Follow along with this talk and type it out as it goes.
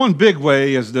One big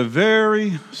way is the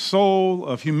very soul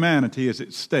of humanity is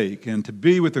at stake, and to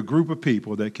be with a group of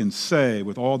people that can say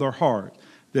with all their heart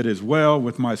that is well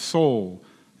with my soul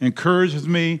encourages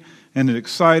me and is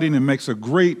exciting and makes a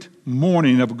great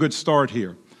morning of a good start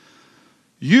here.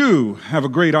 You have a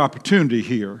great opportunity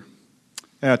here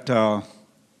at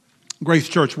Grace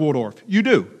Church Waldorf. You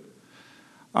do.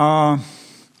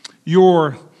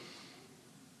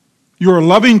 You're a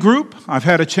loving group. I've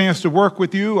had a chance to work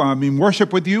with you,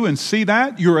 worship with you and see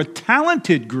that. You're a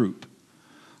talented group.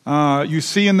 You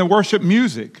see in the worship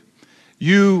music.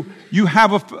 You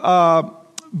have a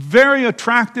very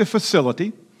attractive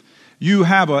facility. You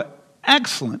have an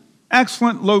excellent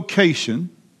location.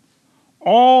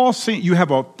 You have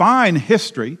a fine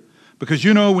history because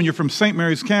you know when you're from St.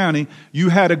 Mary's County, you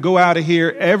had to go out of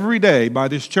here every day by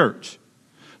this church.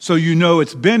 So you know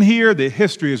it's been here, the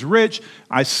history is rich.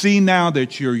 I see now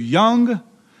that you're young.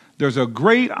 There's a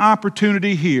great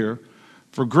opportunity here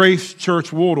for Grace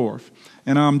Church Waldorf.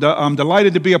 And I'm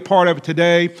delighted to be a part of it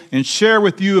today and share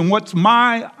with you and what's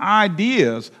my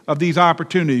ideas of these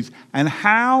opportunities and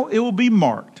how it will be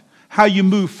marked. How you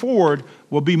move forward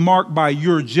will be marked by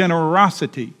your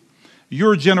generosity.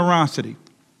 Your generosity.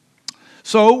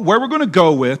 So where we're going to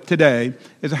go with today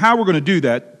is how we're going to do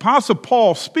that. Apostle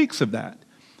Paul speaks of that.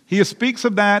 He speaks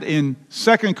of that in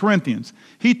 2 Corinthians.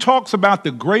 He talks about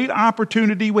the great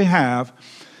opportunity we have.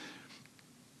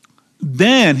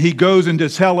 Then he goes in to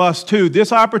tell us, too,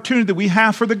 this opportunity that we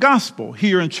have for the gospel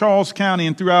here in Charles County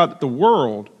and throughout the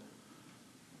world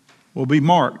will be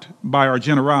marked by our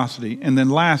generosity. And then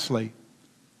lastly,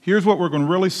 here's what we're going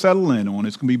to really settle in on.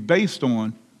 It's going to be based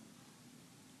on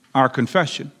our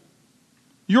confession,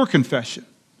 your confession.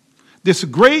 This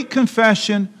great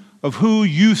confession of who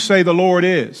you say the Lord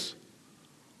is,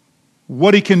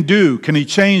 what he can do. Can he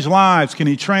change lives? Can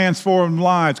he transform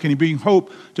lives? Can he bring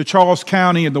hope to Charles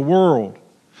County and the world?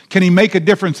 Can he make a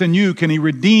difference in you? Can he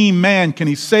redeem man? Can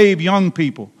he save young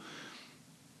people?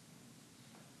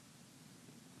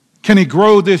 Can he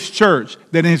grow this church?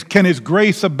 Can his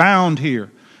grace abound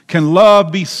here? Can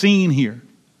love be seen here?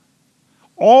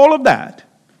 All of that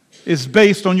is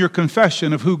based on your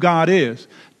confession of who God is.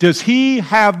 Does he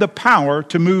have the power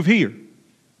to move here?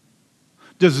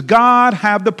 Does God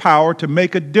have the power to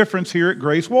make a difference here at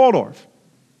Grace Waldorf?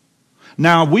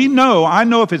 Now, I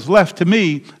know if it's left to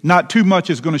me, not too much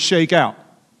is going to shake out.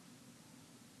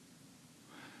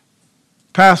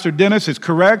 Pastor Dennis is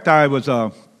correct. I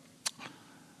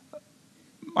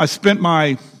spent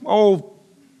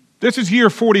this is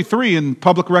year 43 in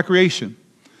public recreation.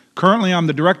 Currently, I'm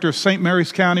the director of St.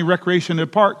 Mary's County Recreation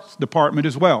and Parks Department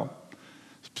as well.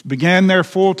 Began there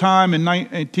full-time in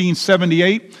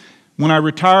 1978. When I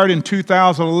retired in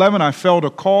 2011, I felt a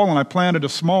call and I planted a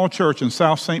small church in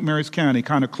South St. Mary's County,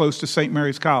 kind of close to St.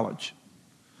 Mary's College.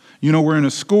 You know, we're in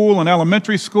an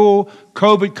elementary school.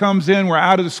 COVID comes in. We're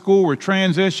out of the school. We're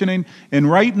transitioning.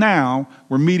 And right now,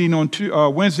 we're meeting on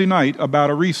Wednesday night about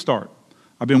a restart.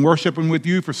 I've been worshiping with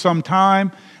you for some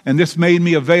time, and this made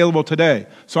me available today.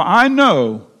 So I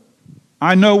know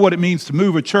what it means to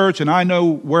move a church, and I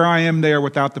know where I am there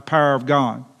without the power of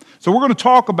God. So we're going to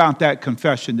talk about that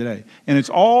confession today. And it's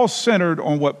all centered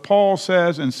on what Paul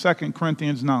says in 2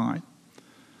 Corinthians 9.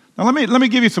 Now let me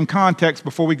give you some context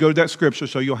before we go to that scripture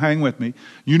so you'll hang with me.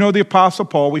 You know the Apostle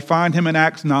Paul. We find him in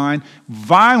Acts 9,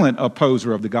 violent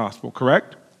opposer of the gospel,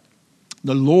 correct?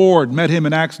 The Lord met him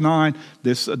in Acts 9.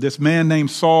 This man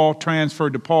named Saul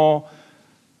transferred to Paul,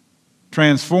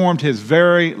 transformed his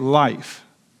very life.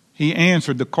 He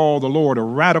answered the call of the Lord, a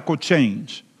radical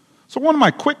change. So one of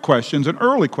my quick questions, an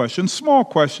early question, small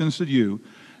questions to you.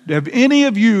 Have any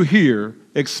of you here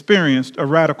experienced a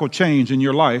radical change in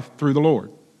your life through the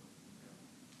Lord?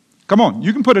 Come on,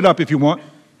 you can put it up if you want.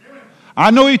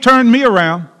 I know he turned me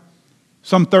around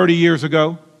some 30 years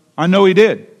ago. I know he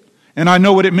did. And I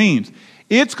know what it means.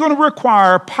 It's going to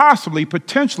require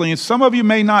potentially, and some of you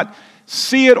may not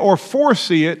see it or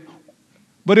foresee it,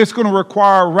 but it's going to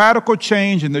require radical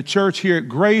change in the church here at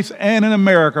Grace and in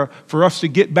America for us to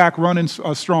get back running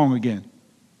strong again.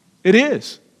 It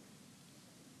is.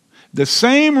 The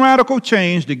same radical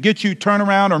change to get you turn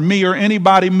around or me or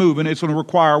anybody moving, it's going to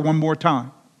require one more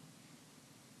time.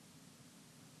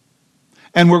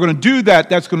 And we're going to do that.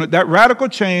 That radical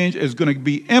change is going to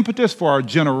be impetus for our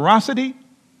generosity,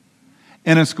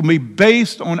 and it's going to be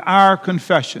based on our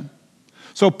confession.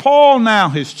 So Paul now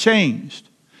has changed.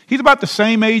 He's about the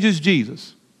same age as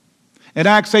Jesus. In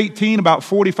Acts 18, about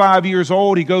 45 years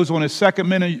old, he goes on his second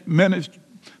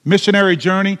missionary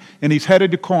journey, and he's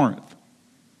headed to Corinth.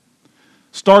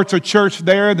 Starts a church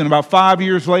there, then about 5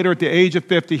 years later, at the age of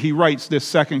 50, he writes this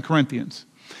 2 Corinthians.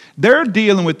 They're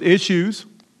dealing with issues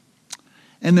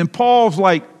And then Paul's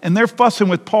like, and they're fussing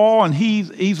with Paul, and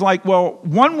he's like, well,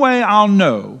 one way I'll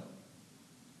know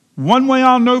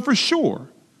for sure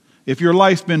if your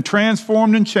life's been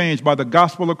transformed and changed by the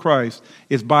gospel of Christ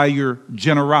is by your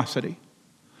generosity.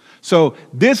 So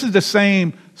this is the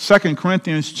same 2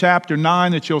 Corinthians chapter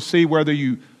 9 that you'll see, whether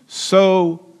you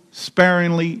sow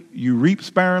sparingly, you reap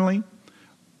sparingly,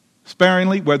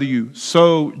 whether you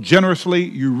sow generously,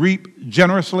 you reap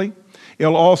generously. It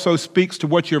also speaks to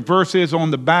what your verse is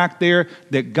on the back there,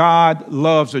 that God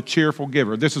loves a cheerful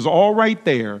giver. This is all right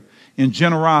there in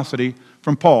generosity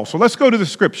from Paul. So let's go to the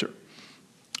scripture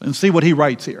and see what he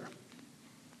writes here.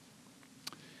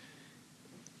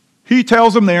 He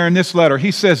tells them there in this letter,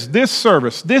 he says, this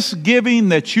service, this giving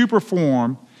that you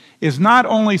perform is not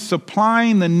only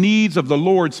supplying the needs of the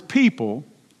Lord's people,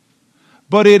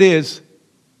 but it is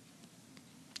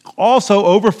also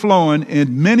overflowing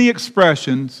in many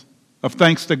expressions of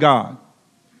thanks to God.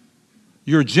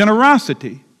 Your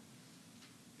generosity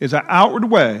is an outward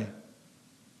way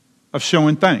of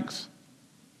showing thanks.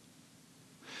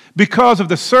 Because of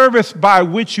the service by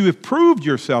which you have proved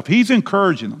yourself, he's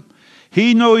encouraging them.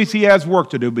 He knows he has work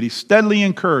to do, but he's steadily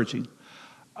encouraging.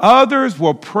 Others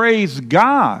will praise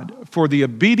God for the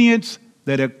obedience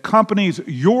that accompanies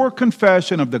your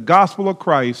confession of the gospel of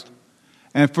Christ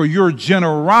and for your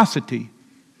generosity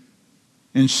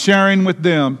in sharing with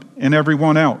them and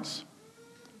everyone else.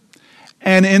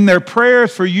 And in their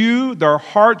prayers for you, their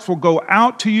hearts will go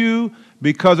out to you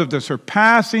because of the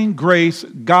surpassing grace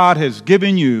God has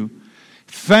given you.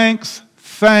 Thanks,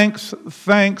 thanks,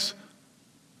 thanks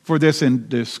for this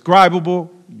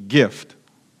indescribable gift.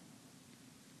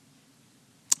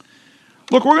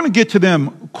 Look, we're going to get to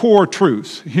them core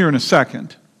truths here in a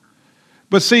second.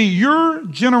 But see, your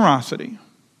generosity,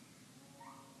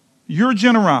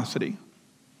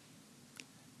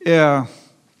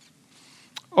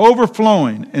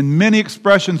 overflowing in many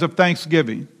expressions of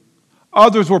thanksgiving.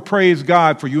 Others will praise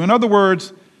God for you. In other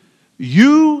words,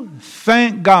 you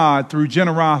thank God through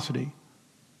generosity.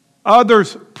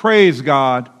 Others praise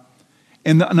God,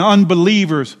 and the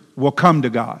unbelievers will come to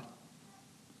God.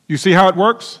 You see how it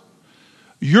works?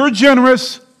 You're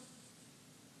generous,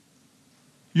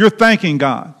 you're thanking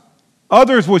God.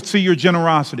 Others will see your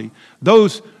generosity.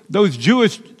 Those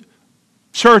Jewish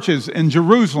churches in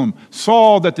Jerusalem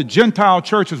saw that the Gentile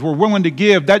churches were willing to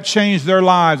give. That changed their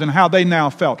lives and how they now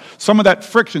felt. Some of that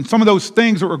friction, some of those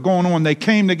things that were going on, they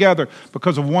came together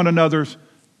because of one another's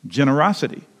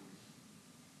generosity.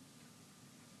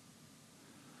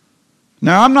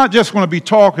 Now, I'm not just going to be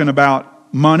talking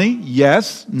about money.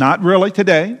 Yes, not really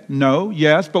today. No,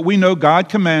 yes, but we know God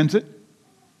commands it.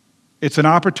 It's an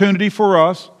opportunity for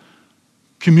us.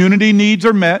 Community needs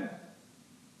are met.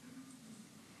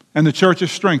 And the church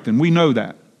is strengthened. We know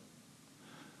that.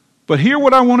 But here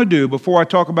what I want to do before I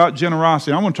talk about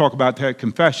generosity, I want to talk about that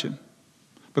confession.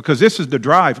 Because this is the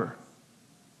driver.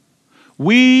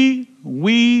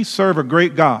 We serve a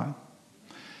great God.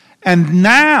 And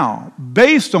now,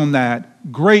 based on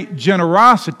that, great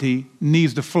generosity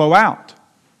needs to flow out.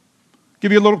 I'll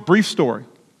give you a little brief story.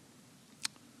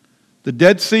 The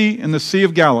Dead Sea and the Sea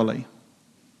of Galilee.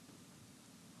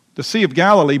 The Sea of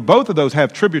Galilee, both of those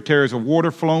have tributaries of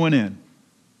water flowing in.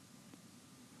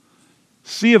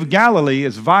 Sea of Galilee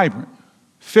is vibrant,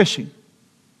 fishing.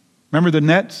 Remember the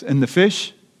nets and the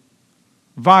fish?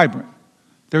 Vibrant.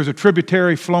 There's a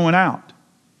tributary flowing out.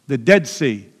 The Dead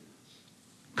Sea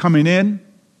coming in,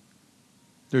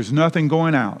 there's nothing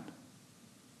going out.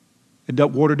 The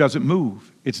water doesn't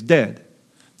move. It's dead.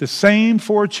 The same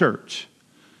for a church.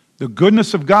 The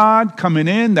goodness of God coming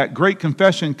in, that great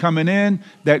confession coming in,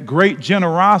 that great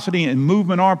generosity and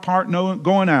movement on our part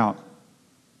going out.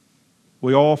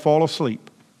 We all fall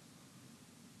asleep.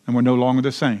 And we're no longer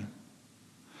the same.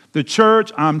 The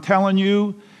church, I'm telling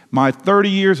you, my 30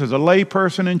 years as a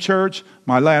layperson in church,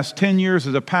 my last 10 years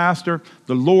as a pastor,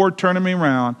 the Lord turning me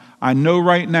around, I know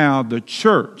right now the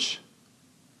church,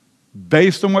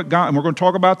 based on what God, and we're going to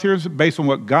talk about here, based on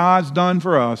what God's done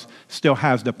for us, still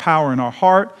has the power in our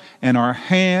heart and our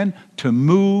hand to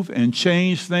move and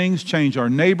change things, change our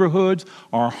neighborhoods,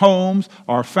 our homes,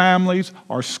 our families,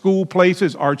 our school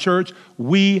places, our church.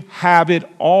 We have it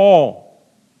all.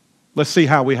 Let's see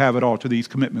how we have it all to these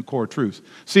commitment core truths.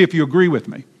 See if you agree with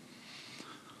me.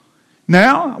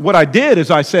 Now, what I did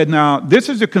is I said, now, this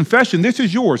is a confession. This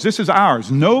is yours. This is ours.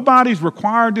 Nobody's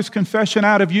required this confession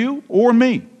out of you or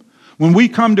me. When we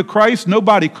come to Christ,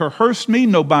 nobody coerced me.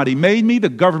 Nobody made me. The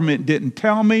government didn't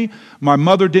tell me. My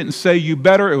mother didn't say you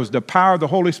better. It was the power of the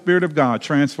Holy Spirit of God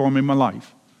transforming my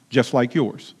life, just like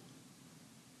yours.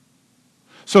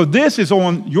 So this is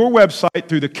on your website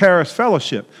through the Charis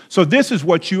Fellowship. So this is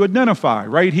what you identify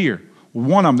right here.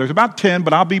 One of them. There's about 10,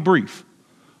 but I'll be brief.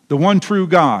 The one true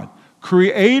God.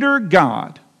 Creator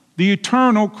God. The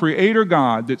eternal creator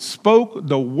God that spoke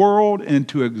the world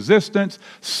into existence,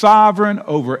 sovereign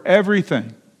over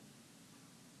everything.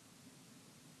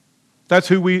 That's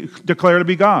who we declare to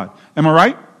be God. Am I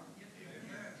right?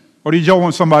 Or did you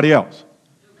want somebody else?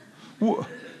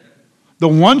 The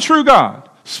one true God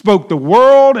spoke the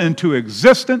world into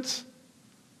existence,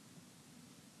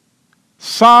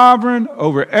 sovereign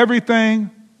over everything,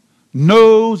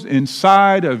 knows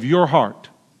inside of your heart.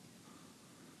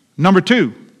 Number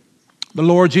 2, the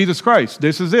Lord Jesus Christ.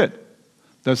 This is it.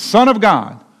 The Son of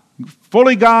God,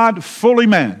 fully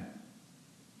man,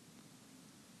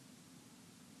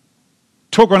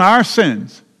 took on our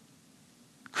sins,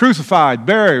 crucified,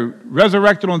 buried,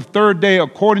 resurrected on the third day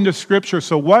according to Scripture.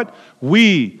 So what?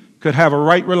 We could have a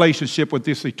right relationship with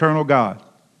this eternal God.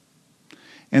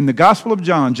 In the Gospel of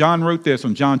John, John wrote this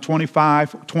on John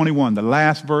 25:21, the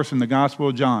last verse in the Gospel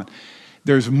of John.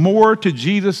 There's more to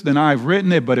Jesus than I've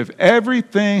written it, but if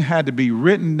everything had to be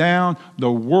written down,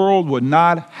 the world would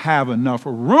not have enough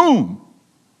room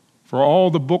for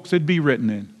all the books it'd be written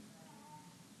in.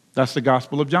 That's the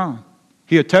Gospel of John.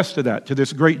 He attests to that, to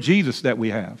this great Jesus that we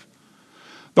have.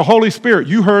 The Holy Spirit,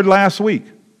 you heard last week.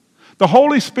 The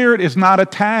Holy Spirit is not a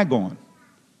tag on.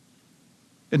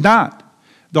 It's not.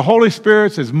 The Holy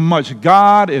Spirit's as much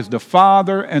God as the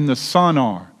Father and the Son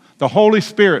are. The Holy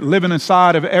Spirit living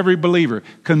inside of every believer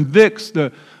convicts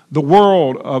the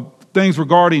world of things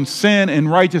regarding sin and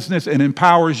righteousness and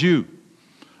empowers you.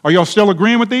 Are y'all still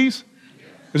agreeing with these?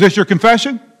 Is this your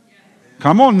confession?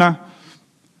 Come on now.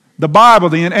 The Bible,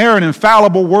 the inerrant,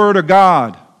 infallible Word of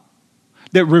God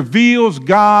that reveals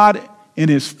God in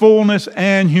His fullness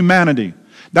and humanity.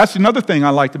 That's another thing I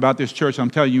liked about this church.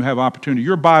 I'm telling you, you have opportunity.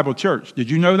 You're a Bible church.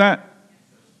 Did you know that?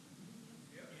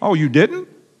 Oh, you didn't?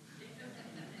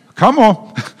 Come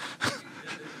on.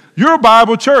 You're a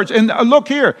Bible church. And look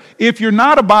here. If you're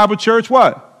not a Bible church,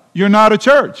 what? You're not a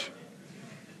church.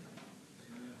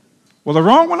 Well, the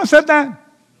wrong one I said that?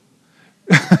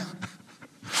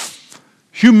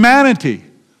 Humanity,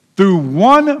 through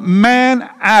one man,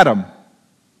 Adam,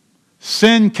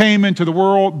 sin came into the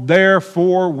world.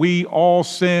 Therefore, we all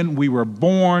sin. We were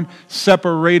born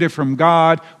separated from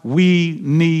God. We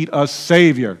need a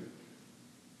Savior.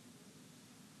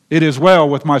 It is well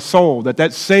with my soul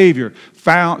that Savior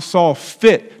saw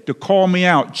fit to call me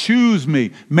out, choose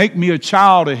me, make me a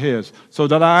child of His, so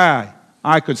that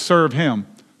I could serve Him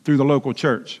through the local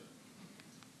church.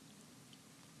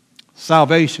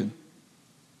 Salvation.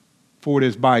 For it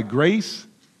is by grace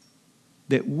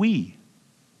that we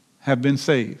have been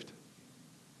saved.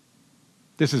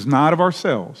 This is not of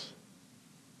ourselves.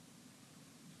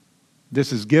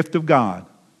 This is gift of God,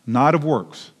 not of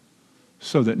works,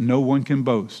 so that no one can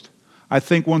boast. I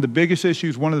think one of the biggest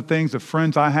issues, one of the things, the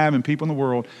friends I have and people in the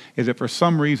world, is that for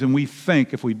some reason we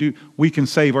think if we do, we can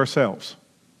save ourselves.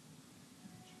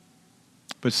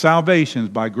 But salvation is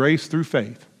by grace through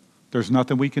faith. There's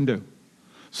nothing we can do.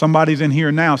 Somebody's in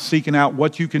here now seeking out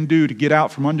what you can do to get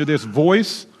out from under this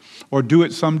voice or do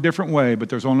it some different way, but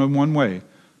there's only one way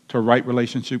to a right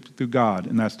relationship through God,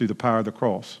 and that's through the power of the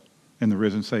cross and the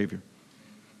risen Savior.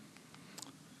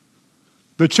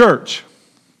 The church,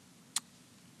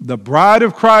 the bride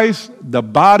of Christ, the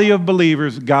body of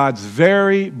believers, God's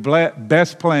very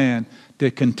best plan to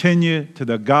continue to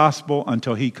the gospel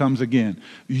until He comes again.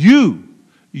 You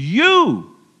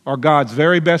are God's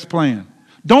very best plan.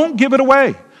 Don't give it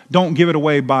away. Don't give it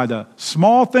away by the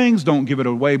small things. Don't give it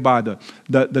away by the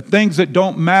things that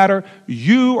don't matter.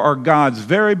 You are God's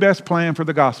very best plan for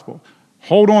the gospel.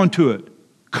 Hold on to it.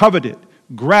 Covet it.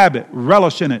 Grab it.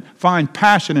 Relish in it. Find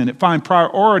passion in it. Find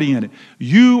priority in it.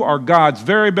 You are God's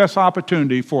very best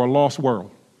opportunity for a lost world.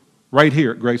 Right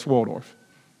here at Grace Waldorf.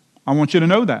 I want you to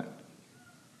know that.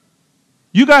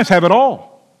 You guys have it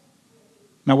all.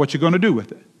 Now what you going to do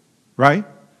with it? Right?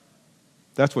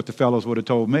 That's what the fellows would have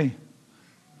told me.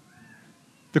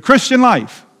 The Christian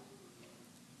life.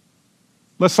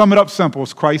 Let's sum it up simple.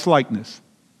 It's Christ-likeness.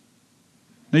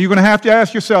 Now you're going to have to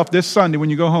ask yourself this Sunday when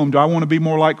you go home, do I want to be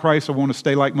more like Christ or want to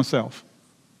stay like myself?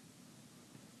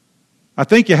 I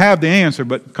think you have the answer,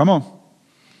 but come on.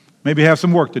 Maybe have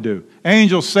some work to do.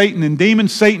 Angels, Satan, and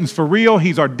demons. Satan's for real.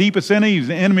 He's our deepest enemy. He's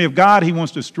the enemy of God. He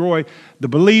wants to destroy the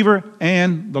believer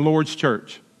and the Lord's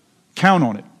church. Count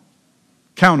on it.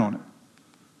 Count on it.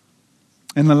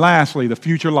 And then lastly, the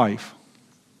future life.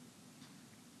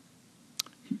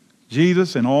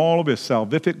 Jesus in all of His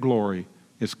salvific glory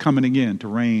is coming again to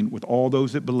reign with all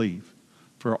those that believe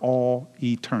for all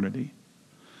eternity.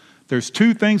 There's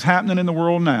two things happening in the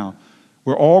world now.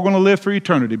 We're all going to live for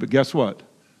eternity, but guess what?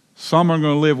 Some are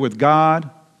going to live with God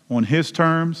on His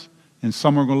terms, and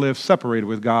some are going to live separated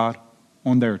with God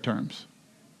on their terms.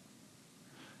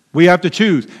 We have to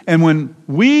choose. And when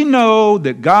we know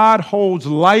that God holds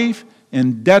life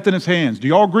and death in His hands, do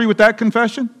you all agree with that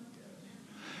confession?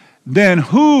 Then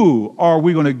who are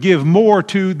we going to give more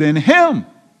to than Him?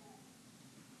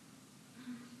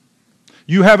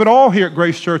 You have it all here at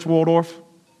Grace Church Waldorf.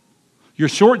 You're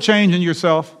shortchanging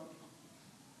yourself.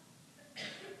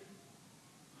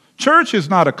 Church is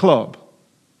not a club.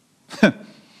 And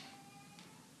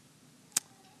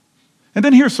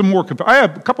then here's some more. I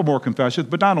have a couple more confessions,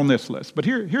 but not on this list. But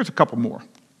here's a couple more.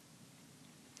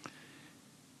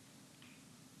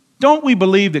 Don't we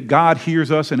believe that God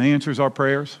hears us and answers our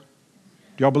prayers?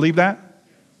 Do y'all believe that?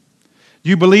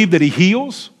 Do you believe that He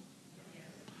heals?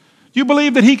 Do you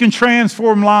believe that He can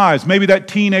transform lives? Maybe that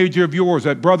teenager of yours,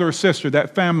 that brother or sister,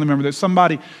 that family member, that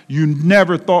somebody you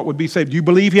never thought would be saved. Do you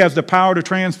believe He has the power to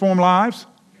transform lives?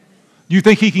 Do you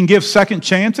think He can give second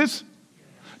chances?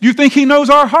 Do you think He knows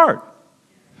our heart?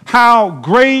 How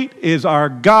great is our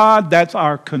God? That's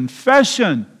our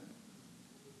confession.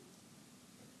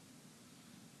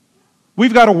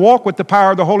 We've got to walk with the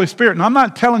power of the Holy Spirit. And I'm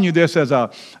not telling you this as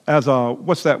a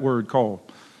what's that word called?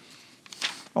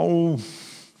 Oh,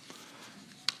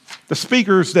 the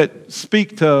speakers that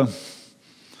speak to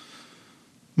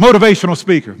motivational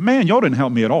speaker. Man, y'all didn't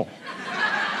help me at all.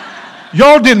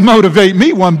 Y'all didn't motivate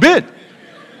me one bit.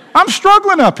 I'm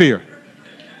struggling up here.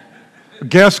 A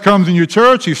guest comes in your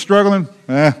church, he's struggling.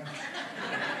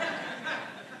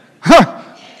 Huh.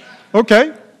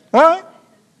 Okay, all right,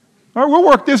 we'll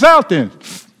work this out then.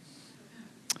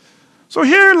 So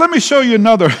here, let me show you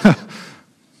another.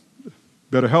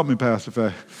 Better help me, Pastor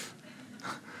Faye.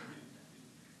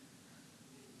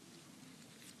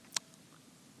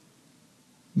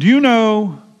 Do you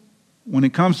know when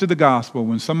it comes to the gospel,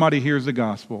 when somebody hears the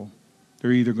gospel,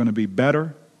 they're either going to be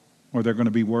better or they're going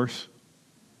to be worse?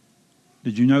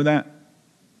 Did you know that?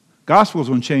 Gospel is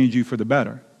going to change you for the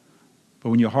better. But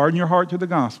when you harden your heart to the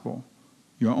gospel,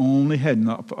 you're only heading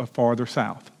up farther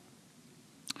south.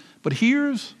 But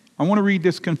I want to read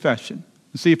this confession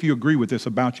and see if you agree with this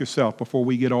about yourself before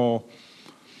we get all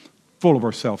full of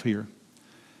ourselves here.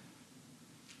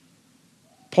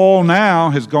 Paul now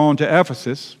has gone to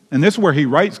Ephesus, and this is where he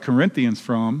writes Corinthians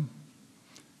from.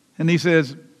 And he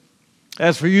says,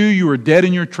 "As for you, you were dead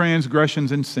in your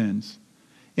transgressions and sins,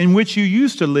 in which you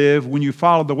used to live when you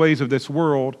followed the ways of this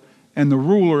world and the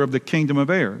ruler of the kingdom of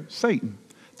air, Satan,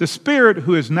 the spirit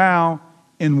who is now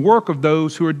in work of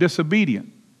those who are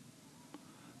disobedient."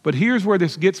 But here's where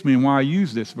this gets me and why I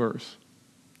use this verse.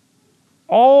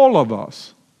 All of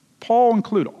us, Paul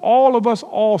included, all of us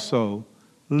also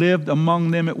lived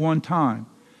among them at one time,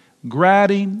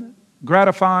 gratifying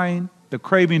the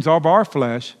cravings of our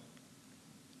flesh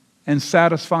and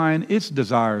satisfying its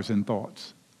desires and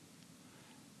thoughts.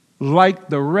 Like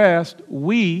the rest,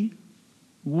 we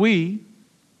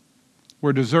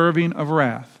were deserving of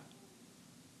wrath.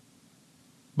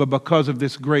 But because of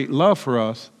this great love for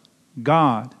us,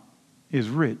 God is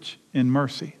rich in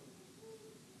mercy.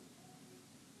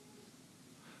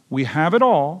 We have it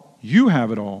all, you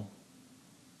have it all,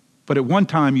 but at one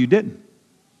time you didn't.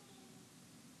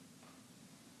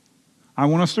 I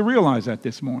want us to realize that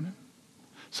this morning.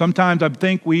 Sometimes I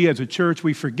think we as a church,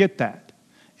 we forget that.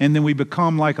 And then we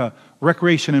become like a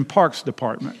recreation and parks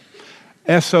department.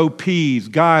 SOPs,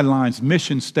 guidelines,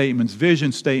 mission statements,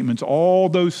 vision statements, all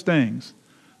those things.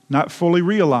 Not fully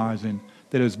realizing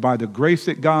that it's by the grace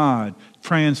that God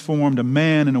transformed a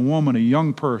man and a woman, a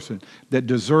young person that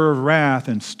deserved wrath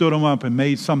and stood them up and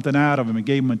made something out of them and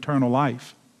gave them eternal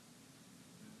life.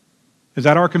 Is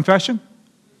that our confession?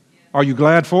 Are you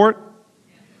glad for it?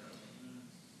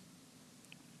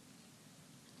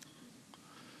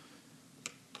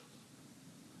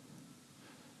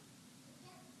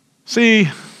 See,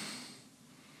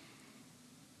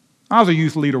 I was a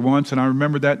youth leader once, and I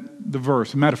remember the verse.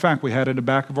 As a matter of fact, we had it in the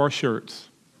back of our shirts.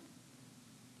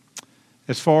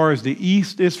 As far as the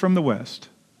east is from the west,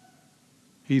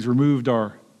 He's removed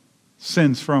our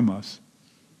sins from us,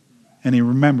 and He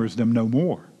remembers them no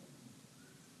more.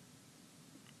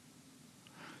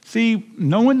 See,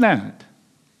 knowing that,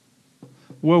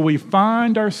 will we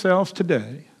find ourselves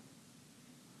today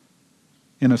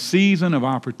in a season of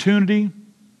opportunity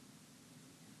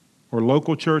or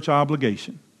local church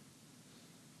obligation?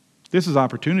 This is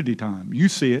opportunity time. You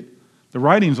see it. The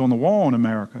writing's on the wall in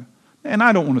America. And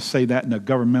I don't want to say that in a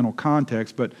governmental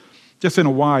context, but just in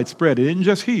a widespread. It isn't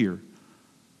just here.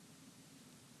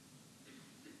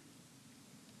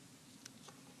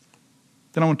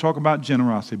 Then I want to talk about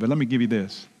generosity, but let me give you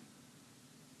this.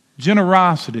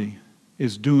 Generosity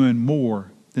is doing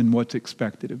more than what's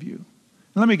expected of you. And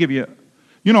let me give you,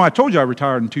 I told you I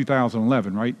retired in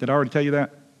 2011, right? Did I already tell you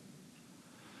that?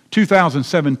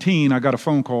 2017, I got a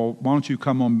phone call, why don't you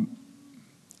come on?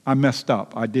 I messed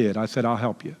up. I did. I said, I'll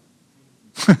help you.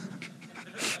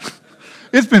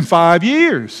 It's been 5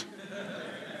 years.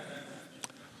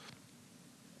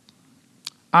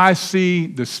 I see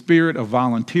the spirit of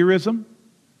volunteerism.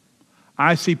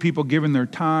 I see people giving their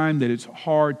time that it's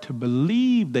hard to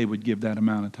believe they would give that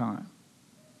amount of time.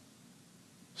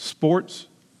 Sports,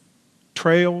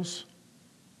 trails,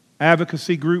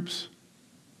 advocacy groups.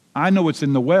 I know it's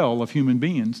in the well of human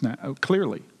beings now,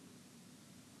 clearly.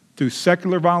 Through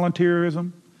secular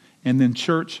volunteerism and then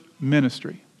church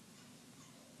ministry.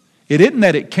 It isn't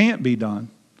that it can't be done,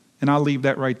 and I'll leave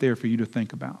that right there for you to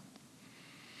think about.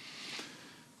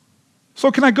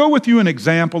 So can I go with you an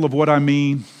example of what I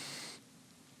mean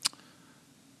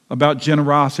about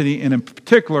generosity, and in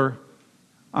particular,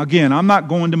 again, I'm not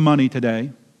going to money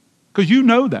today, because you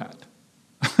know that.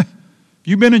 If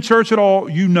you've been in church at all,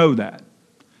 you know that.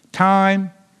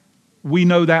 Time, we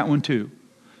know that one too.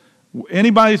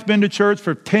 Anybody that's been to church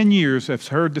for 10 years has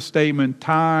heard the statement,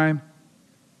 time,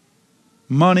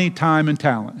 money, time, and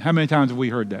talent. How many times have we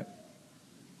heard that?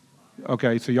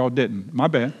 Okay, so y'all didn't. My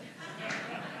bad.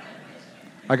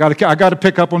 I got to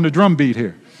pick up on the drum beat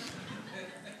here.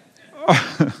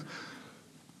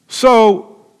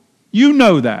 So, you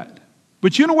know that.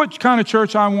 But you know what kind of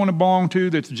church I want to belong to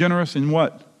that's generous in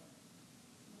what?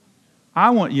 I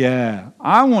want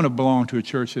to belong to a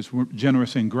church that's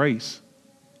generous in grace.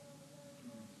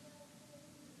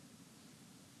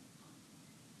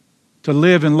 To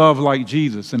live and love like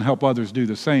Jesus and help others do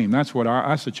the same. That's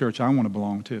the church I want to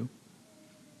belong to.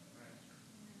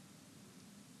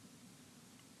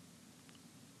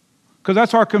 Because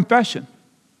that's our confession.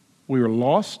 We were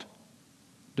lost,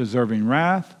 deserving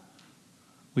wrath.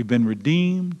 We've been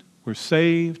redeemed. We're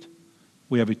saved.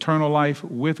 We have eternal life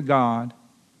with God.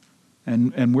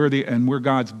 And we're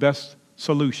God's best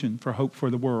solution for hope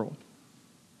for the world.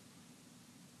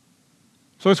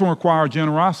 So it's going to require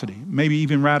generosity, maybe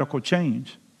even radical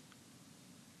change.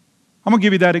 I'm going to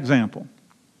give you that example.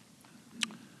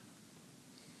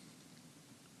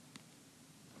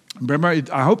 Remember,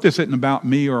 I hope this isn't about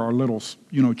me or our little,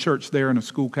 church there in a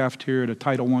school cafeteria at a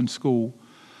Title I school.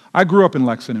 I grew up in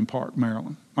Lexington Park,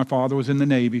 Maryland. My father was in the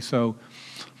Navy, so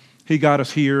he got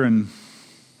us here a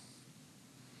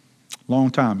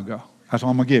long time ago. That's all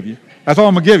I'm going to give you. That's all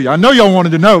I'm going to give you. I know y'all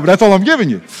wanted to know, but that's all I'm giving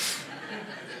you.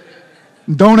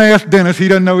 Don't ask Dennis, he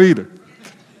doesn't know either.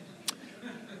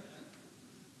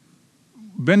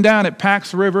 Been down at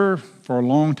Pax River for a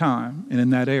long time and in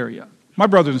that area. My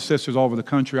brothers and sisters all over the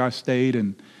country, I stayed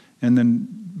and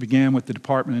then began with the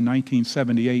department in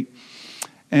 1978.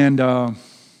 And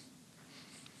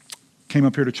came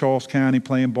up here to Charles County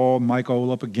playing ball, Mike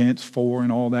Olaf against 4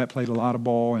 and all that, played a lot of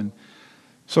ball. And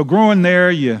so growing there,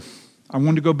 I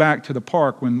wanted to go back to the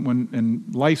park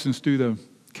and licensed through the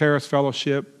Charis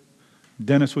Fellowship.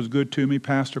 Dennis was good to me,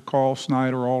 Pastor Carl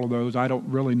Snyder, all of those. I don't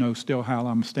really know still how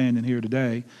I'm standing here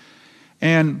today.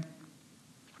 And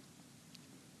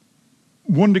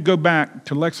wanted to go back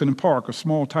to Lexington Park, a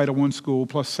small Title I school,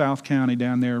 plus South County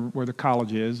down there where the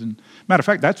college is. And matter of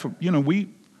fact, that's what,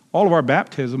 all of our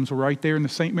baptisms were right there in the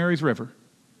St. Mary's River.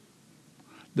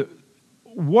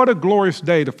 What a glorious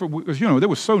day. It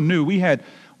was so new. We had,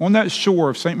 on that shore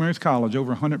of St. Mary's College,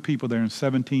 over 100 people there, and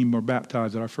 17 were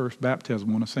baptized at our first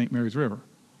baptism on the St. Mary's River.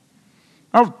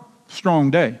 That was a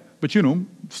strong day. But,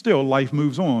 still life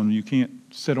moves on. You can't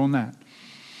sit on that.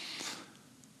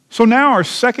 So now our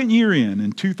second year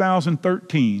in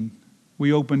 2013,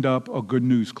 we opened up a Good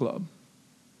News Club.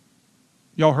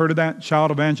 Y'all heard of that?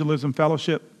 Child Evangelism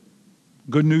Fellowship?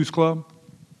 Good News Club?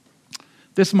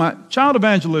 This is my Child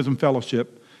Evangelism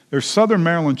Fellowship. There's Southern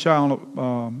Maryland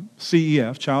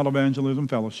CEF, Child Evangelism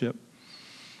Fellowship.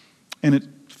 And it's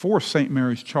for St.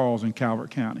 Mary's Charles in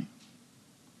Calvert County.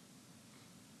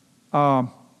 So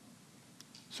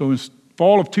in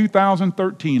fall of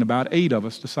 2013, about 8 of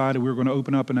us decided we were going to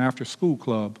open up an after-school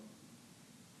club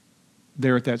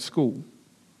there at that school.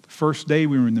 The first day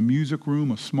we were in the music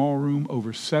room, a small room,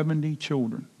 over 70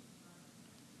 children.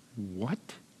 What?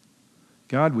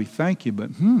 God, we thank you,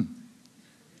 but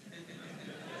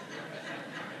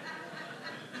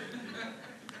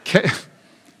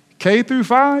K through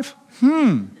 5?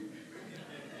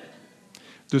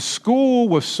 The school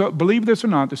was so, believe this or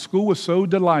not, the school was so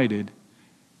delighted,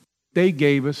 they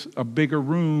gave us a bigger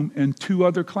room and 2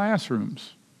 other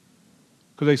classrooms.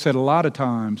 Because they said a lot of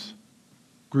times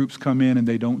groups come in and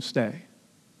they don't stay.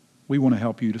 We want to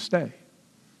help you to stay.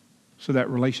 So that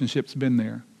relationship's been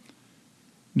there.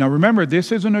 Now remember,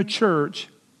 this isn't a church,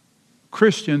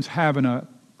 Christians having a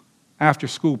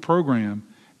after-school program.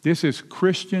 This is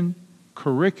Christian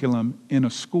curriculum in a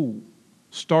school,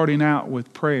 starting out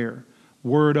with prayer,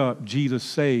 word up, Jesus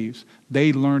saves.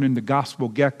 They learn in the gospel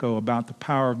gecko about the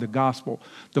power of the gospel.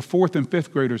 The 4th and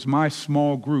 5th graders, my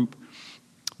small group,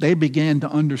 they began to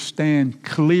understand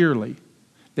clearly.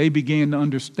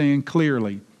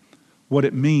 What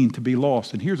it means to be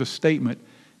lost. And here's a statement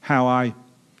how I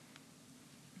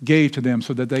gave to them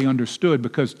so that they understood.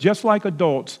 Because just like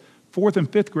adults, 4th and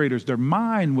 5th graders, their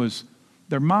mind was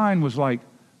like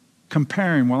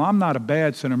comparing, well, I'm not a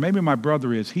bad sinner. Maybe my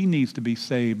brother is. He needs to be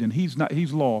saved, and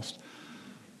he's lost.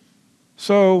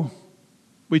 So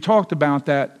we talked about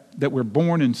that we're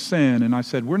born in sin, and I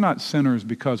said, we're not sinners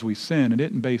because we sin. It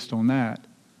isn't based on that.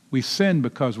 We sin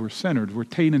because we're sinners. We're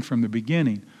tainted from the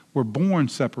beginning. We're born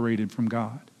separated from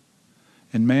God.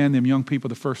 And man, them young people,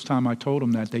 the first time I told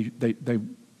them that, they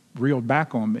reeled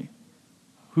back on me.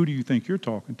 Who do you think you're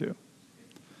talking to?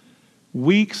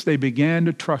 Weeks, they began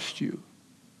to trust you.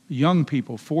 Young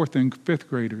people, 4th and 5th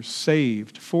graders,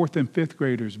 saved. 4th and 5th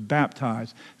graders,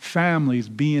 baptized. Families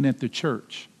being at the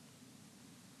church.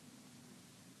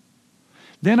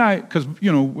 Then and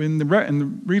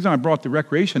the reason I brought the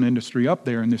recreation industry up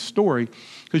there in this story,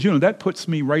 because, that puts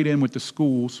me right in with the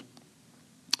schools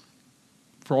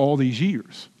for all these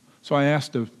years. So I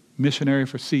asked the missionary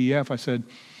for CEF, I said,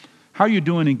 how are you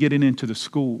doing in getting into the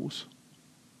schools?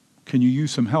 Can you use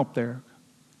some help there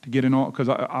to get in all? Because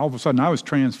all of a sudden I was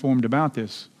transformed about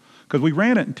this. Because we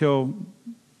ran it until,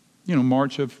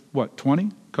 March of 20?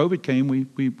 COVID came,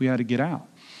 we had to get out.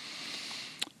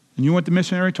 And you know what the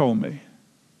missionary told me?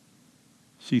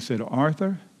 She said,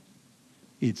 Arthur,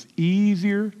 it's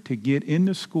easier to get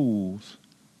into schools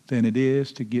than it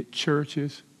is to get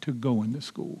churches to go into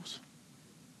schools.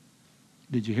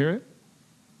 Did you hear it?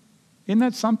 Isn't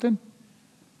that something?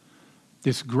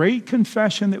 This great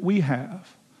confession that we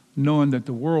have, knowing that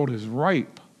the world is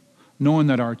ripe, knowing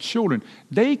that our children,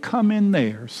 they come in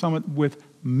there, some with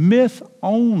myth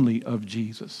only of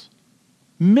Jesus.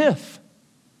 Myth.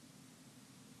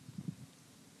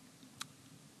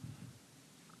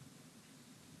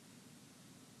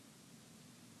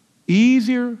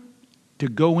 Easier to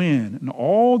go in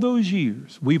all those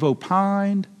years, we've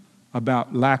opined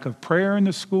about lack of prayer in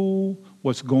the school,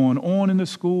 what's going on in the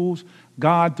schools.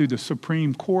 God, through the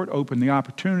Supreme Court, opened the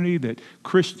opportunity that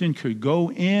Christian could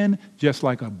go in just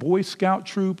like a Boy Scout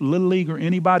troop, Little League, or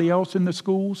anybody else in the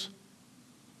schools,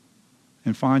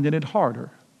 and finding it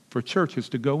harder for churches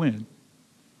to go in.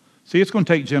 See, it's going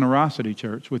to take generosity,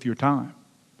 church, with your time.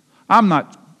 I'm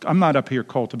not up here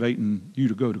cultivating you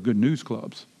to go to good news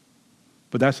clubs.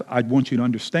 But I want you to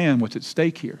understand what's at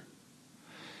stake here.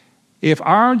 If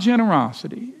our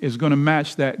generosity is going to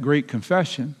match that great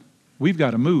confession, we've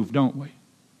got to move, don't we?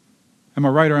 Am I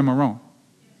right or am I wrong?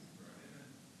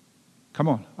 Come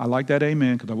on. I like that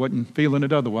amen because I wasn't feeling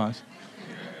it otherwise.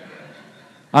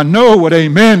 I know what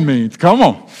amen means. Come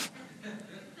on.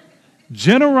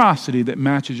 Generosity that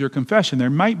matches your confession. There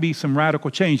might be some radical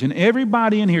change. And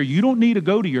everybody in here, you don't need to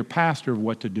go to your pastor of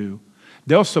what to do.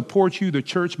 They'll support you. The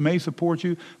church may support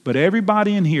you. But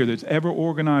everybody in here that's ever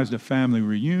organized a family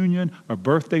reunion or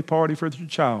birthday party for their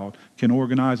child can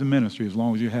organize a ministry as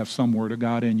long as you have some word of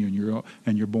God in you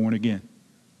and you're born again.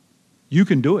 You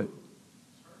can do it.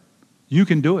 You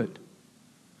can do it.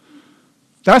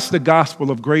 That's the gospel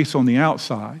of grace on the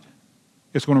outside.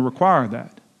 It's going to require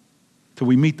that till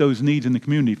we meet those needs in the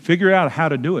community. Figure out how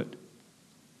to do it.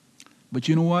 But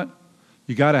you know what?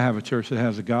 You got to have a church that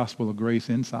has the gospel of grace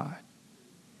inside.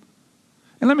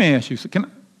 And let me ask you,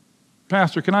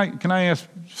 Pastor, can I ask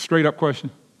a straight up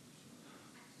question?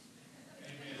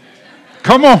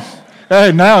 Come on.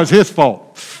 Hey, now it's his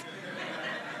fault.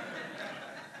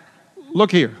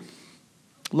 Look here.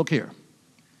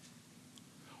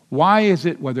 Why is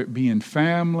it, whether it be in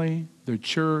family, the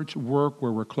church, work,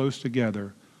 where we're close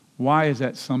together, why is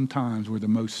that sometimes we're the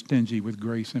most stingy with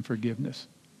grace and forgiveness?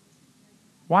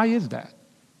 Why is that?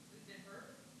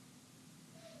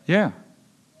 Yeah.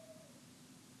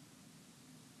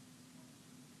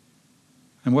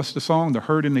 And what's the song? The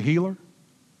hurt and the healer?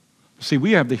 See,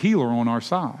 we have the healer on our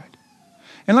side.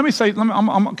 And let me say, can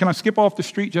I skip off the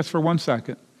street just for 1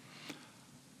 second?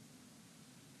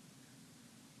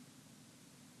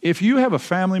 If you have a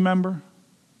family member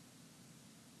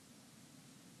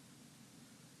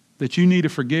that you need to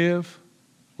forgive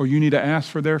or you need to ask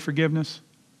for their forgiveness,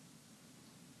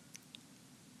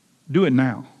 do it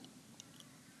now.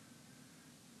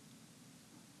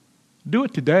 Do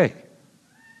it today.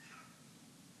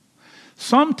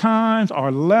 Sometimes our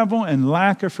level and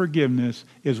lack of forgiveness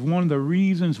is one of the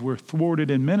reasons we're thwarted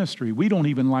in ministry. We don't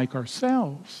even like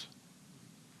ourselves.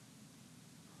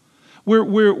 We're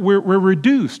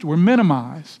reduced, we're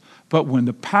minimized. But when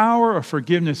the power of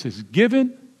forgiveness is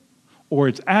given or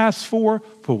it's asked for,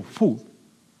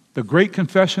 the great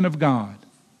confession of God,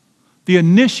 the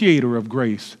initiator of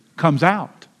grace, comes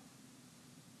out.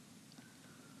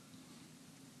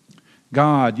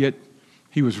 God, yet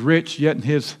he was rich, yet in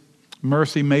his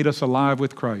mercy made us alive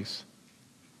with Christ.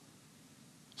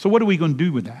 So what are we going to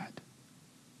do with that?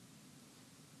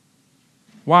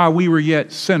 While we were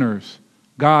yet sinners,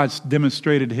 God's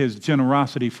demonstrated his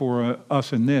generosity for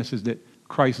us in this, is that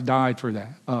Christ died for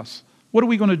that, us. What are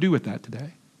we going to do with that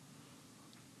today?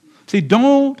 See,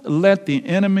 don't let the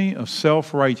enemy of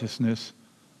self-righteousness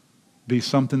be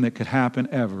something that could happen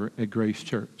ever at Grace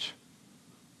Church.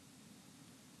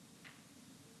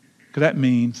 Because that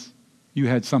means you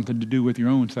had something to do with your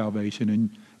own salvation.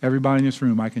 And everybody in this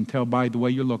room, I can tell by the way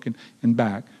you're looking and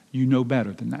back, you know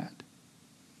better than that.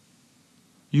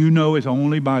 You know it's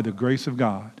only by the grace of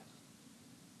God.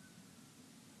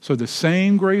 So the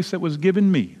same grace that was given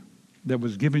me, that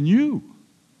was given you,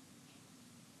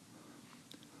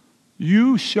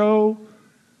 you show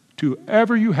to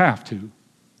whoever you have to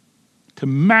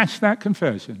match that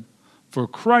confession for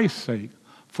Christ's sake,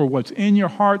 for what's in your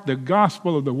heart. The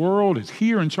gospel of the world is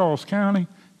here in Charles County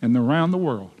and around the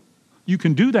world. You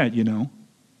can do that, you know.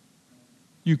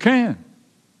 You can.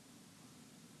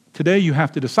 Today you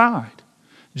have to decide.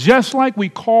 Just like we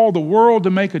call the world to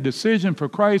make a decision for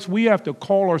Christ, we have to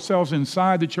call ourselves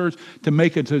inside the church to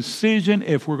make a decision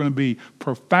if we're going to be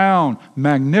profound,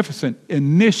 magnificent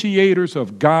initiators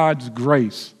of God's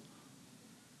grace.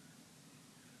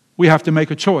 We have to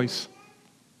make a choice.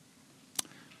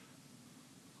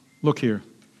 Look here.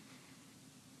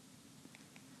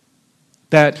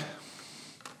 That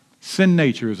sin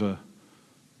nature is a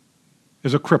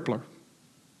crippler.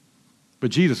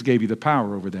 But Jesus gave you the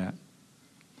power over that.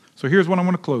 So here's what I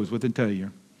want to close with and tell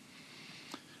you.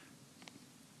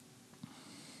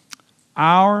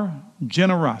 Our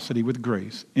generosity with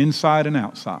grace, inside and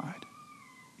outside,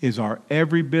 is our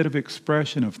every bit of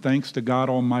expression of thanks to God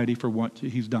Almighty for what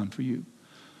he's done for you.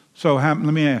 So let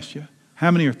me ask you, how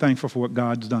many are thankful for what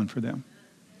God's done for them?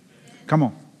 Come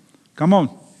on. Come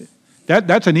on.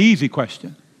 That's an easy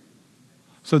question.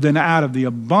 So then out of the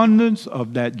abundance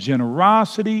of that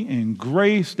generosity and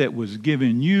grace that was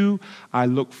given you, I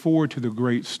look forward to the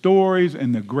great stories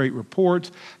and the great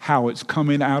reports, how it's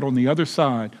coming out on the other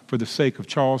side for the sake of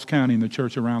Charles County and the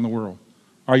church around the world.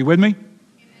 Are you with me? Amen.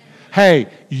 Hey,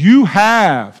 you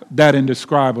have that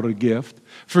indescribable gift.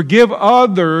 Forgive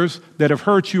others that have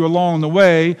hurt you along the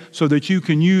way so that you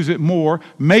can use it more.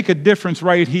 Make a difference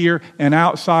right here and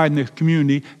outside in the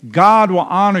community. God will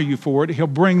honor you for it. He'll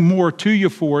bring more to you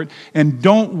for it. And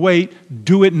don't wait.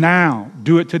 Do it now.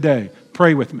 Do it today.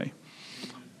 Pray with me.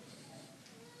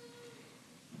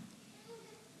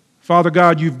 Father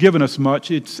God, you've given us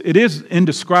much. It is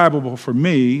indescribable for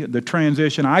me, the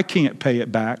transition. I can't pay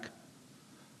it back.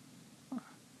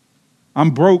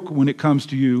 I'm broke when it comes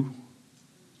to you.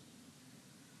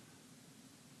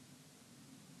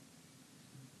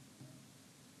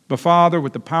 But Father,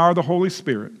 with the power of the Holy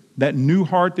Spirit, that new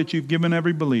heart that you've given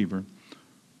every believer,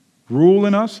 rule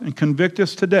in us and convict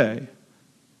us today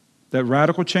that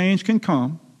radical change can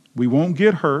come. We won't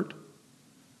get hurt.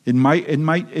 We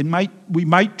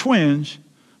might twinge,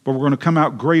 but we're going to come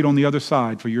out great on the other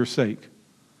side for your sake.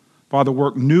 Father,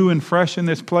 work new and fresh in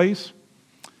this place.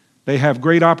 They have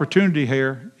great opportunity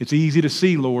here. It's easy to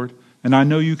see, Lord, and I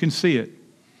know you can see it.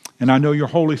 And I know your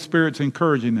Holy Spirit's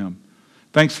encouraging them.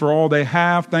 Thanks for all they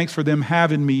have. Thanks for them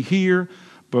having me here.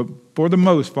 But for the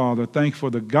most, Father, thanks for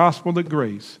the gospel of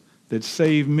grace that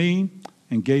saved me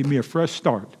and gave me a fresh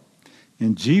start.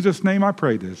 In Jesus' name I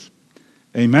pray this.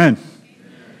 Amen.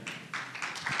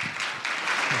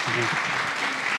 Amen.